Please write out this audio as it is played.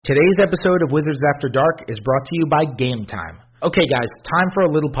Today's episode of Wizards After Dark is brought to you by Game Time. Okay, guys, time for a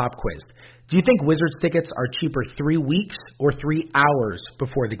little pop quiz. Do you think Wizards tickets are cheaper 3 weeks or 3 hours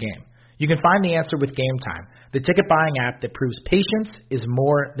before the game? You can find the answer with Game Time, the ticket buying app that proves patience is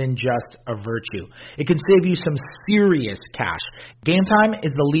more than just a virtue. It can save you some serious cash. Game Time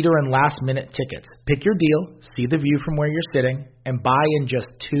is the leader in last-minute tickets. Pick your deal, see the view from where you're sitting, and buy in just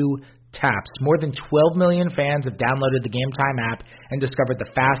 2 taps. More than 12 million fans have downloaded the Game Time app and discovered the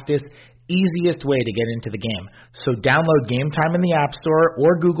fastest, easiest way to get into the game. So download Game Time in the App Store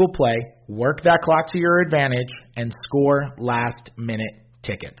or Google Play, work that clock to your advantage, and score last-minute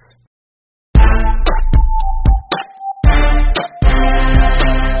tickets.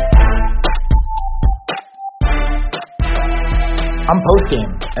 I'm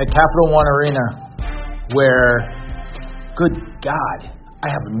postgame at Capital One Arena where, good God, I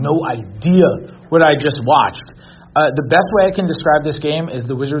have no idea what I just watched. The best way I can describe this game is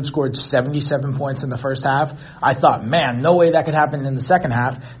the Wizards scored 77 points in the first half. I thought, man, no way that could happen in the second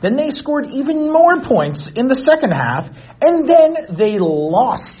half. Then they scored even more points in the second half, and then they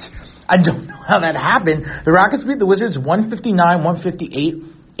lost. I don't know how that happened. The Rockets beat the Wizards 159-158.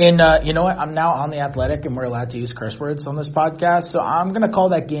 And you know what? I'm now on The Athletic, and we're allowed to use curse words on this podcast, so I'm going to call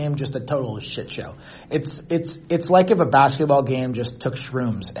that game just a total shit show. It's like if a basketball game just took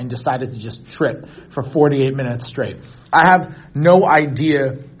shrooms and decided to just trip for 48 minutes straight. I have no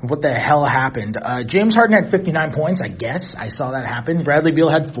idea what the hell happened. James Harden had 59 points, I guess. I saw that happen. Bradley Beal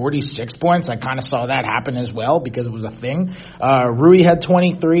had 46 points. I kind of saw that happen as well because it was a thing. Rui had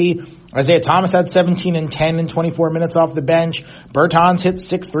 23. Isaiah Thomas had 17 and 10 in 24 minutes off the bench. Bertans hit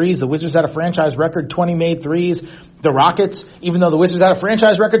 6 threes. The Wizards had a franchise record 20 made threes. The Rockets, even though the Wizards had a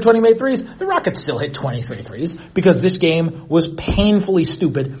franchise record 20 made threes, the Rockets still hit 23 threes because this game was painfully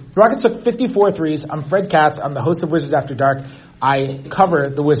stupid. The Rockets took 54 threes. I'm Fred Katz. I'm the host of Wizards After Dark. I cover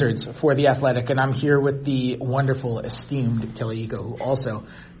the Wizards for The Athletic, and I'm here with the wonderful, esteemed Kelly Iko, who also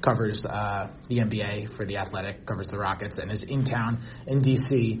covers the NBA for The Athletic, covers the Rockets, and is in town in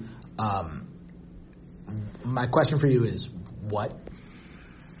D.C. My question for you is, what?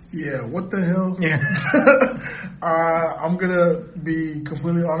 Yeah, what the hell? Yeah. I'm going to be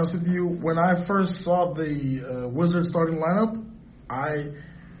completely honest with you. When I first saw the Wizards starting lineup, I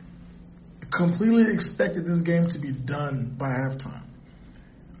completely expected this game to be done by halftime.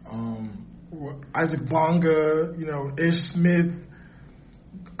 Isaac Bonga, Ish Smith,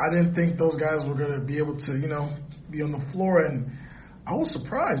 I didn't think those guys were going to be able to, be on the floor, and I was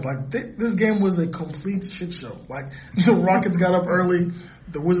surprised. This game was a complete shit show. The Rockets got up early.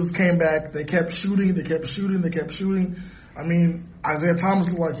 The Wizards came back. They kept shooting. I mean, Isaiah Thomas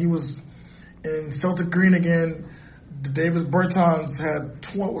looked like he was in Celtic green again. Davis Bertans had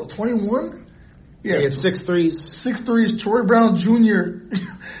 21? Yeah, he had 6 threes. 6 threes. Troy Brown Jr.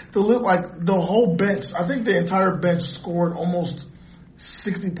 The whole bench. I think the entire bench scored almost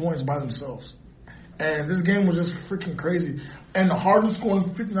 60 points by themselves. And this game was just freaking crazy. And Harden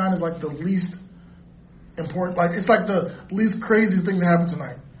scoring 59 is the least important. It's the least crazy thing that happened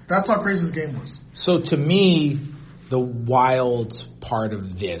tonight. That's how crazy this game was. So to me, the wild part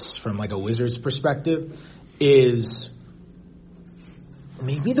of this, from a Wizards perspective, is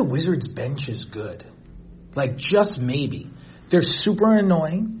maybe the Wizards bench is good. Just maybe. They're super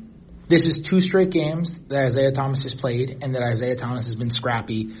annoying. This is 2 straight games that Isaiah Thomas has played, and that Isaiah Thomas has been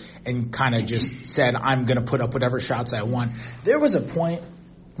scrappy and kind of just said, I'm going to put up whatever shots I want. There was a point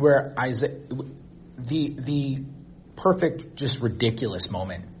where the perfect, just ridiculous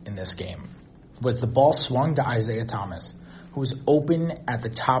moment in this game was the ball swung to Isaiah Thomas, who was open at the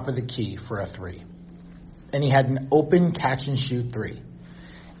top of the key for a 3. And he had an open catch-and-shoot 3.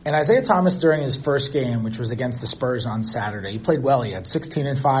 And Isaiah Thomas, during his first game, which was against the Spurs on Saturday, he played well. He had 16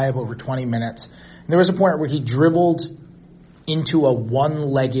 and 5 over 20 minutes. And there was a point where he dribbled into a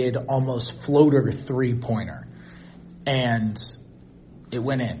one-legged, almost floater 3-pointer. And it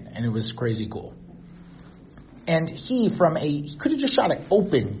went in, and it was crazy cool. And he could have just shot an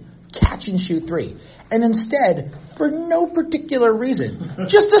open catch-and-shoot 3. And instead, for no particular reason,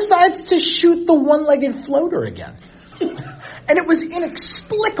 just decides to shoot the one-legged floater again. And it was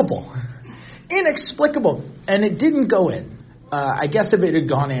inexplicable. And it didn't go in. I guess if it had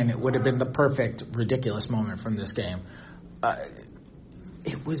gone in, it would have been the perfect, ridiculous moment from this game. That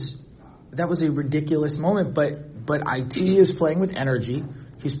was a ridiculous moment, but IT is playing with energy.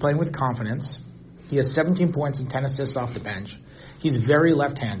 He's playing with confidence. He has 17 points and 10 assists off the bench. He's very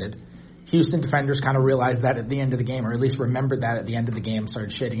left-handed. Houston defenders kind of realized that at the end of the game, or at least remembered that at the end of the game,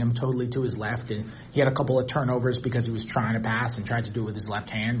 started shading him totally to his left. And he had a couple of turnovers because he was trying to pass and tried to do it with his left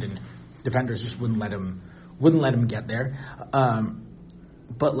hand, and defenders just wouldn't let him get there.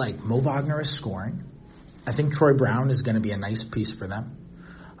 But, like, Mo Wagner is scoring. I think Troy Brown is going to be a nice piece for them.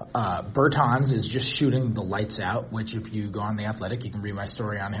 Bertans is just shooting the lights out, which if you go on The Athletic, you can read my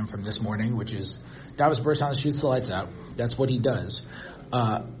story on him from this morning, which is Davis Bertans shoots the lights out. That's what he does.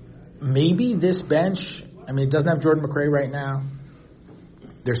 Maybe this bench, I mean, it doesn't have Jordan McRae right now.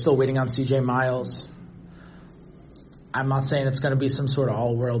 They're still waiting on C.J. Miles. I'm not saying it's going to be some sort of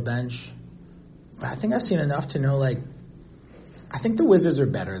all-world bench, but I think I've seen enough to know, like, I think the Wizards are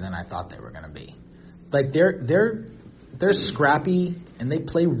better than I thought they were going to be. Like, they're scrappy, and they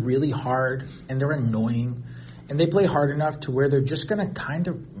play really hard, and they're annoying, and they play hard enough to where they're just going to kind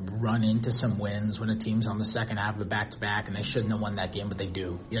of run into some wins when a team's on the second half of a back-to-back, and they shouldn't have won that game, but they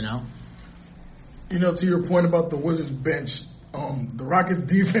do, you know? You know, to your point about the Wizards bench, the Rockets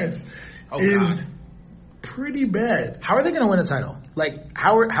defense is pretty bad. How are they going to win a title? Like,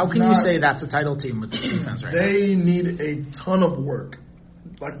 how can you say that's a title team with this defense right now? They need a ton of work.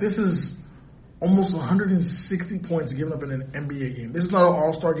 Like, this is almost 160 points given up in an NBA game. This is not an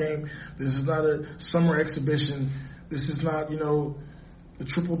all-star game. This is not a summer exhibition. This is not, you know, the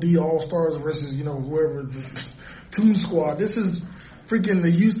Triple D All-Stars versus, you know, whoever, the Toon Squad. This is freaking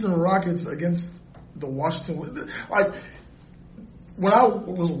the Houston Rockets against the Washington. Like, when I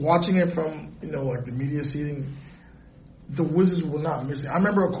was watching it from, you know, like the media seating, the Wizards were not missing. I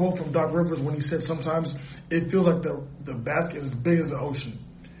remember a quote from Doc Rivers when he said sometimes it feels like the basket is as big as the ocean.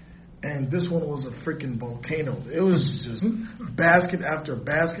 And this one was a freaking volcano. It was just basket after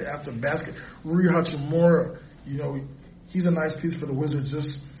basket after basket. Rui Hachimura, you know, he's a nice piece for the Wizards.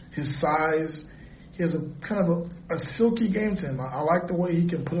 Just his size. He has a kind of a silky game to him. I like the way he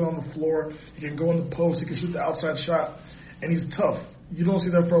can put it on the floor. He can go in the post. He can shoot the outside shot. And he's tough. You don't see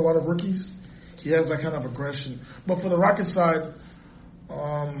that for a lot of rookies. He has that kind of aggression. But for the Rockets side,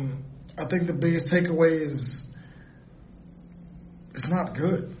 I think the biggest takeaway is it's not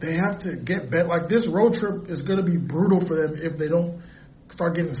good. They have to get better. Like, this road trip is going to be brutal for them if they don't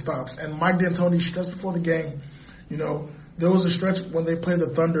start getting stops. And Mike D'Antoni stressed before the game, you know, there was a stretch when they played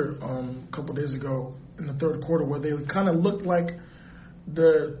the Thunder a couple days ago in the third quarter where they kind of looked like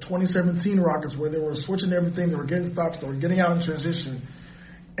the 2017 Rockets, where they were switching everything, they were getting stops, they were getting out in transition.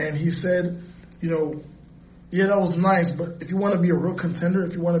 And he said, you know, yeah, that was nice, but if you want to be a real contender,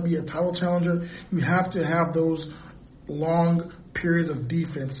 if you want to be a title challenger, you have to have those long periods of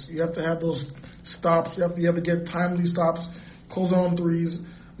defense. You have to have those stops. You have to get timely stops, close on threes,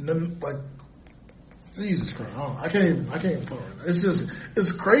 and then, like, Jesus Christ, I can't even talk right now.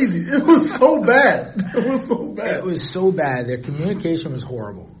 It's crazy. It was so bad. It was so bad. Their communication was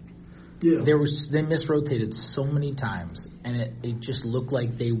horrible. Yeah. They misrotated so many times, and it just looked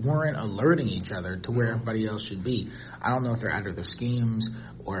like they weren't alerting each other to where everybody else should be. I don't know if they're out of their schemes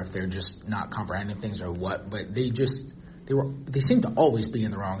or if they're just not comprehending things or what, but they seem to always be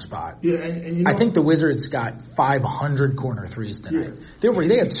in the wrong spot. Yeah, and you know, I think the Wizards got 500 corner threes tonight. Yeah.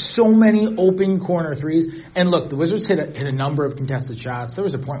 They had so many open corner threes. And look, the Wizards hit a number of contested shots. There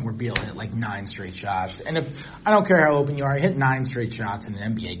was a point where Beal hit like 9 straight shots. And I don't care how open you are, he hit 9 straight shots in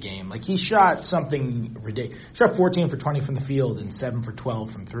an NBA game. Like, he shot something ridiculous. Shot 14 for 20 from the field and 7 for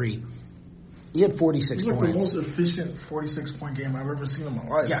 12 from 3. He had 46 points. The most efficient 46-point game I've ever seen in my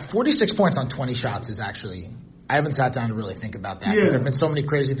life. Yeah, 46 points on 20 shots is actually... I haven't sat down to really think about that. Yeah. There have been so many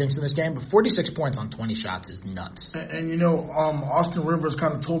crazy things in this game, but 46 points on 20 shots is nuts. And you know, Austin Rivers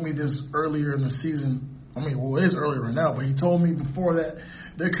kind of told me this earlier in the season. I mean, well, it is earlier right now, but he told me before that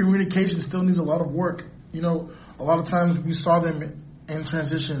their communication still needs a lot of work. You know, a lot of times we saw them in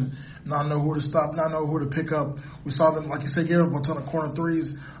transition, not know who to stop, not know who to pick up. We saw them, like you said, give up a ton of corner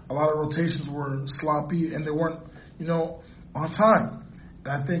threes. A lot of rotations were sloppy, and they weren't, you know, on time.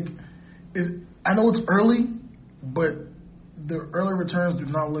 And I think I know it's early, but the early returns do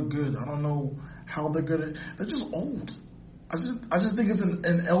not look good. I don't know how they're good. They're just old. I just think it's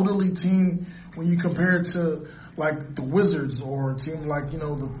an elderly team when you compare it to, like, the Wizards or a team like, you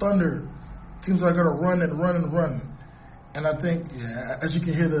know, the Thunder. Teams that are going to run and run and run. And I think, as you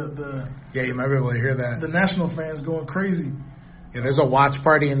can hear you might be able to hear that. The national fans going crazy. Yeah, there's a watch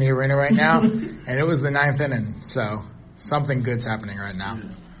party in the arena right now, and it was the 9th inning, so something good's happening right now.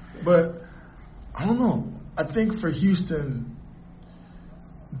 Yeah. But I don't know. I think for Houston,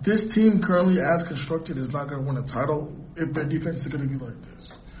 this team currently as constructed is not going to win a title if their defense is going to be like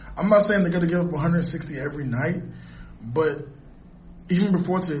this. I'm not saying they're going to give up 160 every night, but even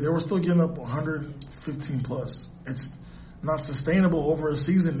before today, they were still giving up 115 plus. It's not sustainable over a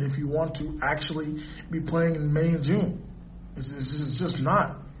season if you want to actually be playing in May and June. It's just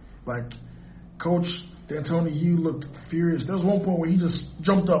not. Like, Coach D'Antoni, he looked furious. There was one point where he just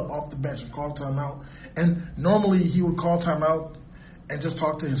jumped up off the bench and called timeout. And normally he would call timeout and just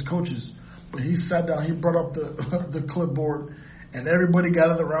talk to his coaches. But he sat down, he brought up the clipboard, and everybody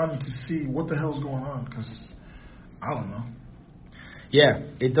gathered around to see what the hell's going on, because I don't know. Yeah,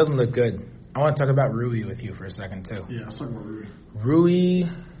 it doesn't look good. I want to talk about Rui with you for a second, too. Yeah, let's talk about Rui. Rui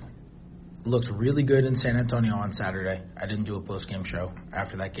looked really good in San Antonio on Saturday. I didn't do a post-game show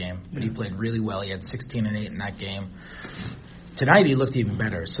after that game, but he played really well. He had 16 and 8 in that game. Tonight he looked even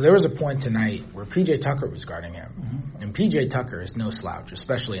better. So there was a point tonight where P.J. Tucker was guarding him. Mm-hmm. And P.J. Tucker is no slouch,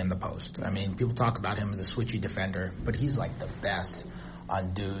 especially in the post. I mean, people talk about him as a switchy defender, but he's like the best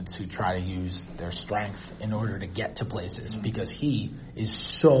on dudes who try to use their strength in order to get to places, because he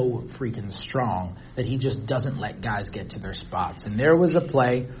is so freaking strong that he just doesn't let guys get to their spots. And there was a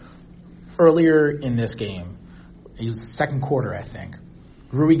play earlier in this game. It was second quarter, I think.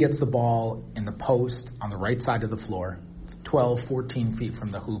 Rui gets the ball in the post on the right side of the floor, 12, 14 feet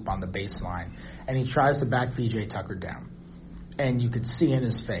from the hoop on the baseline, and he tries to back P.J. Tucker down. And you could see in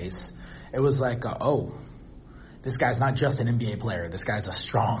his face, it was like, this guy's not just an NBA player. This guy's a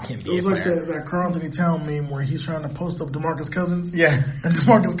strong NBA player. It was like that Karl Anthony Town meme where he's trying to post up DeMarcus Cousins. Yeah. And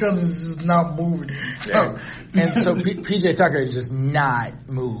DeMarcus Cousins is just not moving. Yeah. And so P.J. Tucker is just not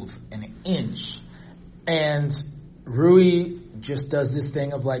move an inch. And Rui just does this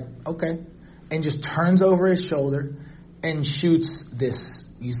thing of like, okay, and just turns over his shoulder and shoots this,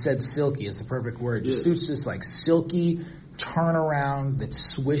 you said silky is the perfect word, just shoots this like silky turnaround that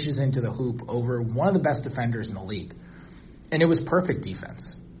swishes into the hoop over one of the best defenders in the league. And it was perfect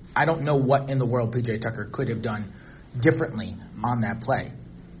defense. I don't know what in the world P.J. Tucker could have done differently on that play.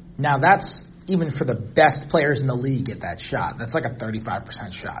 Now that's even for the best players in the league at that shot. That's like a 35%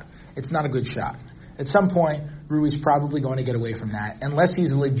 shot. It's not a good shot. At some point, Rui's probably going to get away from that, unless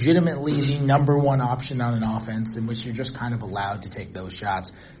he's legitimately the number one option on an offense in which you're just kind of allowed to take those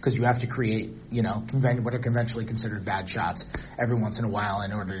shots because you have to create, what are conventionally considered bad shots every once in a while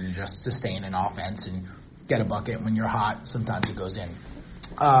in order to just sustain an offense and get a bucket. When you're hot, sometimes it goes in.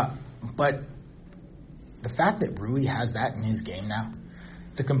 But the fact that Rui has that in his game now,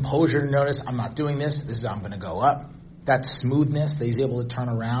 the composure to notice, I'm not doing this, this is how I'm going to go up, that smoothness that he's able to turn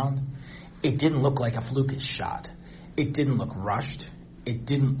around, it didn't look like a flukish shot. It didn't look rushed. It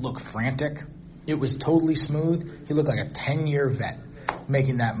didn't look frantic. It was totally smooth. He looked like a 10-year vet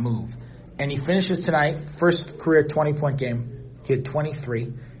making that move. And he finishes tonight, first career 20-point game. He had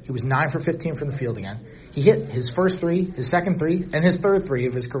 23. He was 9 for 15 from the field again. He hit his first three, his second three, and his third three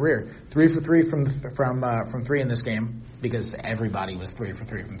of his career. 3 for 3 from three in this game, because everybody was 3 for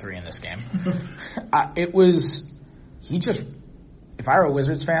 3 from three in this game. If I were a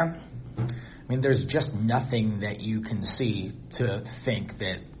Wizards fan, I mean, there's just nothing that you can see to think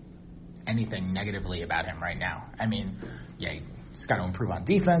that anything negatively about him right now. I mean, yeah, he's got to improve on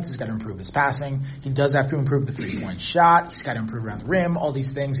defense. He's got to improve his passing. He does have to improve the three-point shot. He's got to improve around the rim, all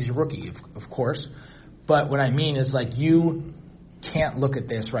these things. He's a rookie, of course. But what I mean is, like, you can't look at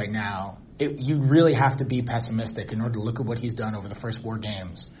this right now. You really have to be pessimistic in order to look at what he's done over the first 4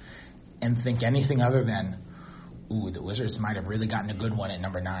 games and think anything other than, the Wizards might have really gotten a good one at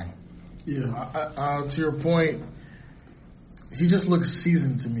number 9. Yeah, to your point, he just looks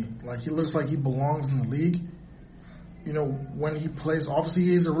seasoned to me. Like, he looks like he belongs in the league. When he plays, obviously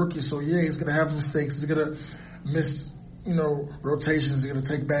he's a rookie, so yeah, he's going to have mistakes. He's going to miss, rotations. He's going to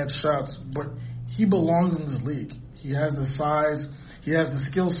take bad shots. But he belongs in this league. He has the size, he has the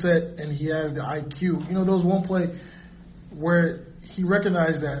skill set, and he has the IQ. There was one play where he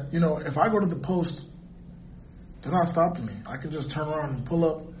recognized that, if I go to the post, they're not stopping me. I can just turn around and pull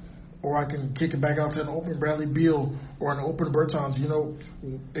up, or I can kick it back out to an open Bradley Beal or an open Bertans.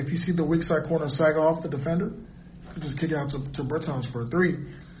 If you see the weak side corner sag off the defender, you can just kick it out to Bertans for a 3.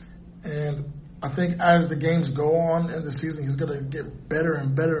 And I think as the games go on in the season, he's going to get better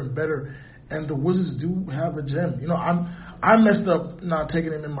and better and better. And the Wizards do have a gem. I messed up not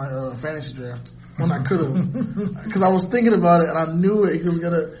taking him in my fantasy draft when I could have, because I was thinking about it and I knew he was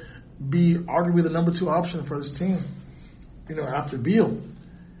going to be arguably the number 2 option for this team, after Beal.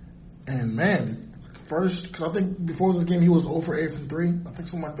 And, man, first, because I think before this game he was 0 for 8 from 3. I think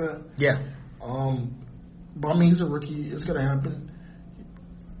something like that. Yeah. But, I mean, he's a rookie. It's going to happen.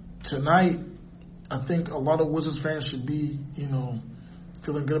 Tonight, I think a lot of Wizards fans should be,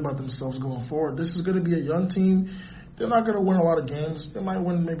 feeling good about themselves going forward. This is going to be a young team. They're not going to win a lot of games. They might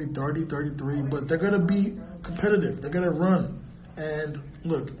win maybe 30, 33, but they're going to be competitive. They're going to run. And,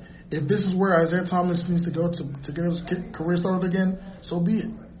 look, if this is where Isaiah Thomas needs to go to get his career started again, so be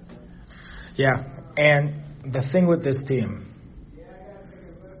it. Yeah, and the thing with this team,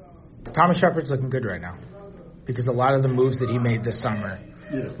 Thomas Shepard's looking good right now because a lot of the moves that he made this summer,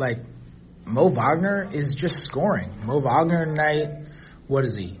 like Mo Wagner is just scoring. Mo Wagner tonight, What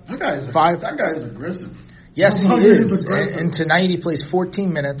is he? That guy is 5. That guy is aggressive. Yes, he is. And tonight he plays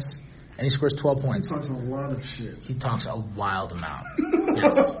 14 minutes and he scores 12 points. He talks a lot of shit. He talks a wild amount.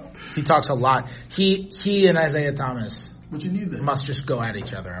 Yes, he talks a lot. He and Isaiah Thomas. But you need that. Must just go at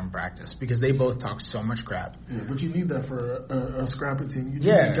each other in practice because they both talk so much crap. Yeah, but you need that for a scrappy team. You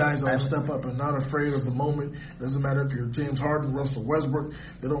need guys that will step up and not afraid of the moment. It doesn't matter if you're James Harden, Russell Westbrook.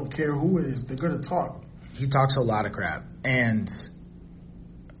 They don't care who it is. They're going to talk. He talks a lot of crap,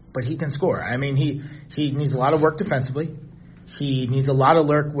 but he can score. I mean, he needs a lot of work defensively. He needs a lot of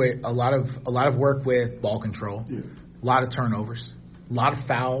work with ball control. Yeah. A lot of turnovers, a lot of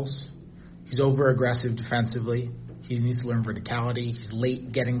fouls. He's over aggressive defensively. He needs to learn verticality. He's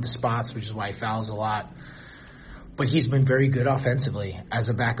late getting to spots, which is why he fouls a lot. But he's been very good offensively as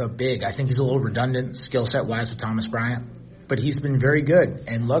a backup big. I think he's a little redundant skill set wise with Thomas Bryant, but he's been very good.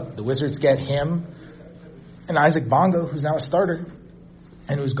 And look, the Wizards get him and Isaac Bonga, who's now a starter,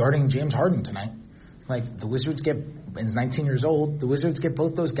 and who's guarding James Harden tonight. Like, the Wizards get, and he's 19 years old, the Wizards get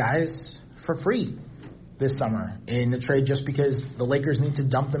both those guys for free this summer in the trade just because the Lakers need to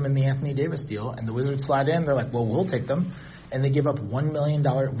dump them in the Anthony Davis deal, and the Wizards slide in. They're like, well, we'll take them. And they give up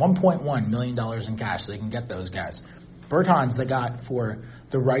 $1.1 million in cash so they can get those guys. Bertans they got for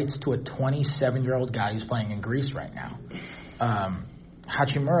the rights to a 27-year-old guy who's playing in Greece right now.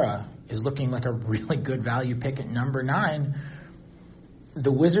 Hachimura is looking like a really good value pick at number 9.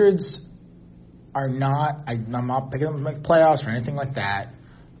 The Wizards are not, I'm not picking them to make the playoffs or anything like that,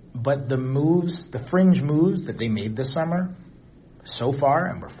 but the fringe moves that they made this summer, so far,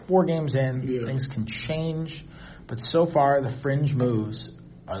 and we're 4 games in, things can change, but so far the fringe moves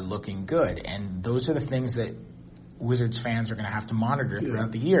are looking good, and those are the things that Wizards fans are going to have to monitor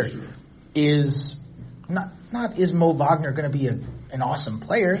throughout the year. Sure. Is Mo Wagner going to be an awesome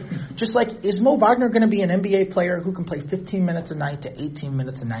player? Just like, is Mo Wagner going to be an NBA player who can play 15 minutes a night to 18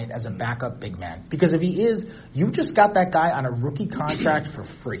 minutes a night as a backup big man? Because if he is, you just got that guy on a rookie contract for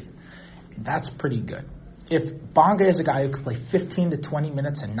free. That's pretty good. If Bonga is a guy who can play 15 to 20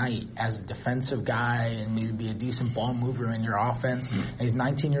 minutes a night as a defensive guy and maybe be a decent ball mover in your offense, and he's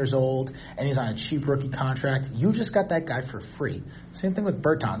 19 years old and he's on a cheap rookie contract, you just got that guy for free. Same thing with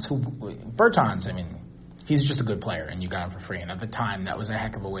Bertans. I mean, he's just a good player, and you got him for free. And at the time, that was a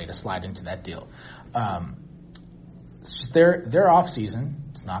heck of a way to slide into that deal. It's just their off season.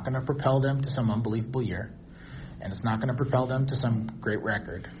 It's not going to propel them to some unbelievable year, and it's not going to propel them to some great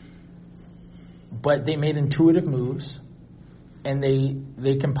record. But they made intuitive moves, and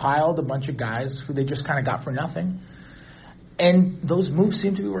they compiled a bunch of guys who they just kind of got for nothing. And those moves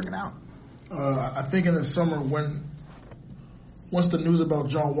seem to be working out. I think in the summer, once the news about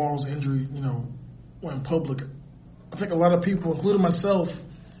John Wall's injury, went public, I think a lot of people, including myself,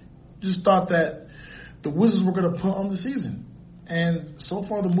 just thought that the Wizards were going to put on the season. And so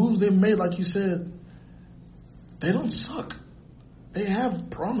far, the moves they've made, like you said, they don't suck. They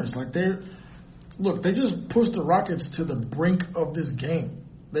have promise. They just pushed the Rockets to the brink of this game.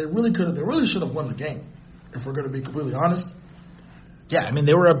 They really should have won the game, if we're going to be completely honest. Yeah, I mean,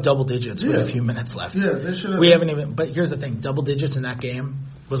 they were up double digits with a few minutes left. Yeah, they should have. We haven't even, but here's the thing, double digits in that game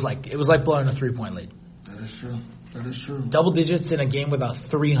was like blowing a 3-point lead. That is true. Double digits in a game without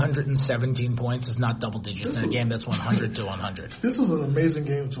 317 points is not double digits in a game that's 100 to 100. This was an amazing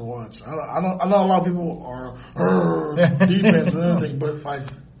game to watch. I know a lot of people are defense and everything, but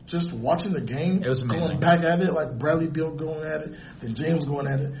just watching the game, it was amazing. Going back at it, like Bradley Beal going at it, then James going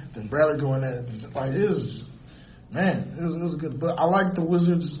at it, then Bradley going at it. It was good. But I like the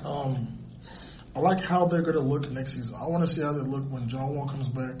Wizards. I like how they're going to look next season. I want to see how they look when John Wall comes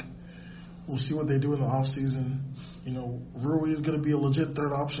back. We'll see what they do in the offseason. Rui is going to be a legit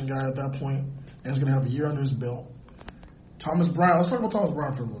third option guy at that point, and he's going to have a year under his belt. Thomas Bryant, let's talk about Thomas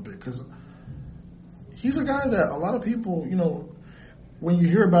Bryant for a little bit, because he's a guy that a lot of people, when you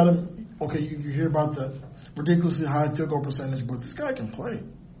hear about him, okay, you hear about the ridiculously high field goal percentage, but this guy can play.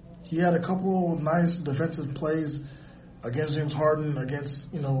 He had a couple of nice defensive plays against James Harden, against,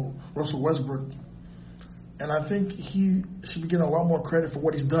 Russell Westbrook. And I think he should be getting a lot more credit for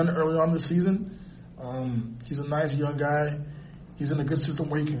what he's done early on this season. He's a nice young guy. He's in a good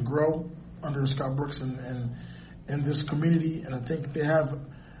system where he can grow under Scott Brooks and this community. And I think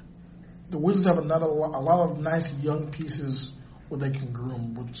the Wizards have a lot of nice young pieces where they can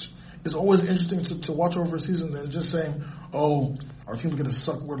groom, which is always interesting to watch over a season than just saying, oh, our team's going to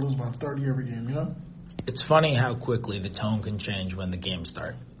suck, we're going to lose by 30 every game, It's funny how quickly the tone can change when the games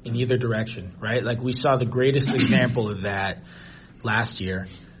start, in either direction, right? Like, we saw the greatest example of that last year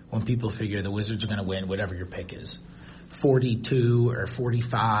when people figure the Wizards are going to win whatever your pick is, 42 or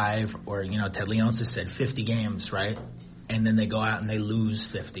 45 or, Ted Leonsis said 50 games, right? and then they go out and they lose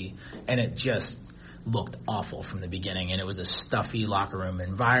 50, and it just looked awful from the beginning, and it was a stuffy locker room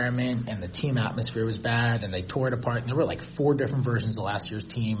environment, and the team atmosphere was bad, and they tore it apart. And there were like 4 different versions of last year's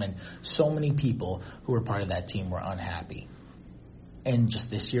team, and so many people who were part of that team were unhappy. And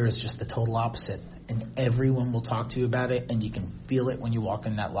just this year is just the total opposite, and everyone will talk to you about it, and you can feel it when you walk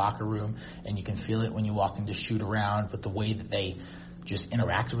in that locker room, and you can feel it when you walk in to shoot around with the way that they just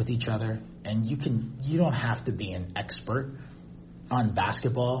interact with each other. And you don't have to be an expert on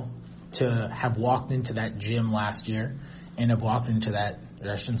basketball to have walked into that gym last year and have walked into that,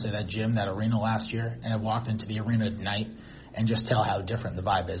 or I shouldn't say that gym, that arena last year, and have walked into the arena tonight and just tell how different the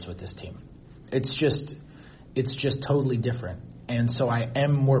vibe is with this team. It's just totally different. And so I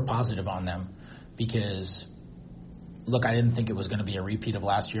am more positive on them because, look, I didn't think it was going to be a repeat of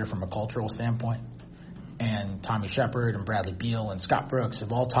last year from a cultural standpoint. And Tommy Shepard and Bradley Beal and Scott Brooks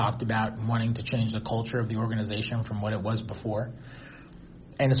have all talked about wanting to change the culture of the organization from what it was before.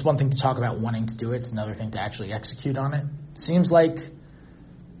 And it's one thing to talk about wanting to do it. It's another thing to actually execute on it. Seems like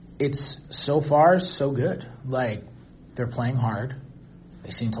it's so far so good. Like, they're playing hard.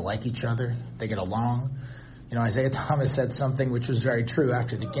 They seem to like each other. They get along. You know, Isaiah Thomas said something which was very true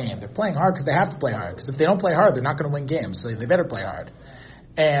after the game. They're playing hard because they have to play hard. Because if they don't play hard, they're not going to win games. So they better play hard.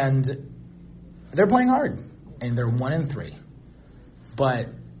 And they're playing hard. And they're 1-3. But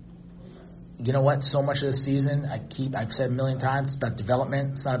you know what? So much of this season, I've said a million times, it's about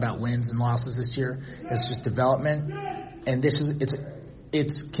development. It's not about wins and losses this year. It's just development. And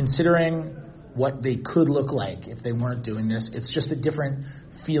it's considering what they could look like if they weren't doing this. It's just a different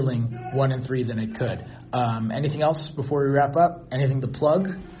feeling 1-3 than it could. Anything else before we wrap up? Anything to plug?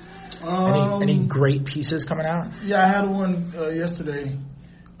 Any great pieces coming out? Yeah, I had one yesterday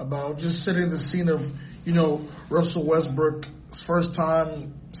about just setting the scene of, Russell Westbrook's first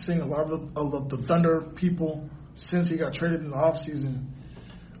time seeing a lot of the Thunder people since he got traded in the offseason.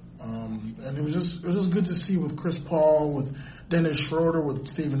 And it was just good to see with Chris Paul, with Dennis Schroeder, with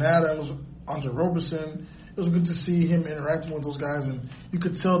Steven Adams, Andre Roberson. It was good to see him interacting with those guys, and you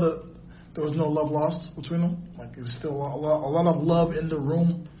could tell that there was no love lost between them. Like, there's still a lot of love in the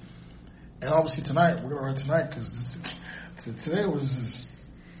room. And obviously tonight, we're gonna run tonight because today was just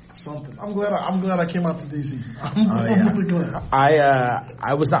something. I'm glad I came out to DC. I'm really glad.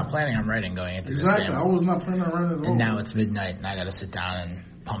 I was not planning on writing going into this game. Exactly, I was not planning on writing at all. And now it's midnight, and I got to sit down and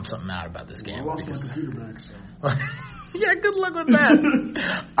pump something out about this game. I lost my computer back, so. Yeah, good luck with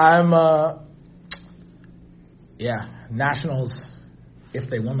that. Nationals, if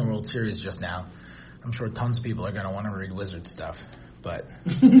they won the World Series just now, I'm sure tons of people are going to want to read Wizards stuff. But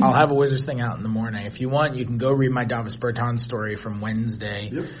I'll have a Wizards thing out in the morning. If you want, you can go read my Davis Bertans story from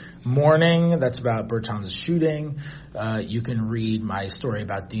Wednesday morning. That's about Bertans' shooting. You can read my story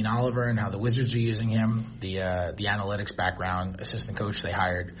about Dean Oliver and how the Wizards are using him, the analytics background assistant coach they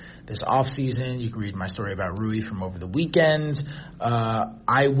hired this offseason. You can read my story about Rui from over the weekend.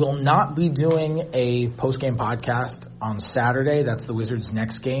 I will not be doing a post-game podcast on Saturday. That's the Wizards'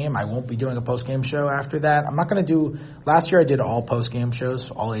 next game. I won't be doing a post-game show after that. I'm not going to do – last year I did all post-game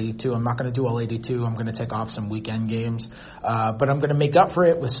shows, all 82. I'm not going to do all 82. I'm going to take off some weekend games. But I'm going to make up for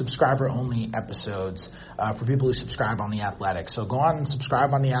it with subscriber-only episodes for people who subscribe on The Athletic. So go on and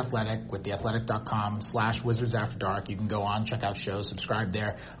subscribe on The Athletic with theathletic.com/WizardsAfterDark. You can go on, check out shows, subscribe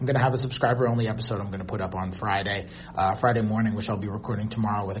there. I'm going to have a subscriber-only episode I'm going to put up on Friday morning, which I'll be recording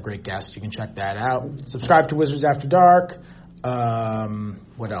tomorrow with a great guest. You can check that out. Subscribe to Wizards After Dark.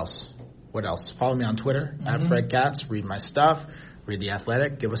 What else? Follow me on Twitter, at Fred Katz. Read my stuff. Read The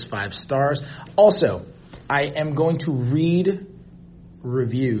Athletic. Give us 5 stars. Also, I am going to read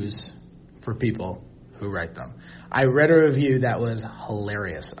reviews for people who write them. I read a review that was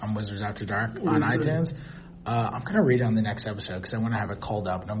hilarious on Wizards After Dark on iTunes. I'm going to read it on the next episode because I want to have it called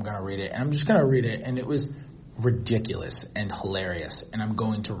up, and I'm going to read it. And I'm just going to read it, and it was ridiculous and hilarious, and I'm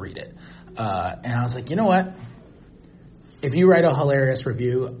going to read it. And I was like, you know what? If you write a hilarious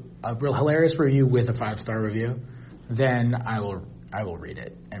review with a 5-star review, then I will read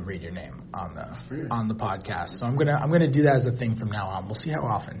it and read your name on the podcast. So I'm gonna do that as a thing from now on. We'll see how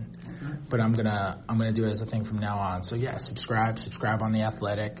often, but I'm gonna do it as a thing from now on. So yeah, subscribe on The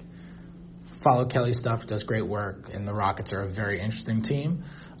Athletic. Follow Kelly's stuff; does great work, and the Rockets are a very interesting team.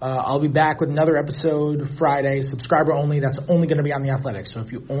 I'll be back with another episode Friday, subscriber only. That's only going to be on The Athletic. So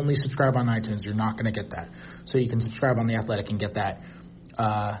if you only subscribe on iTunes, you're not going to get that. So you can subscribe on The Athletic and get that.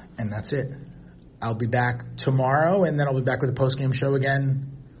 And that's it. I'll be back tomorrow, and then I'll be back with a post-game show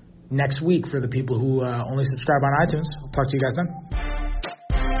again next week for the people who only subscribe on iTunes. I'll talk to you guys then.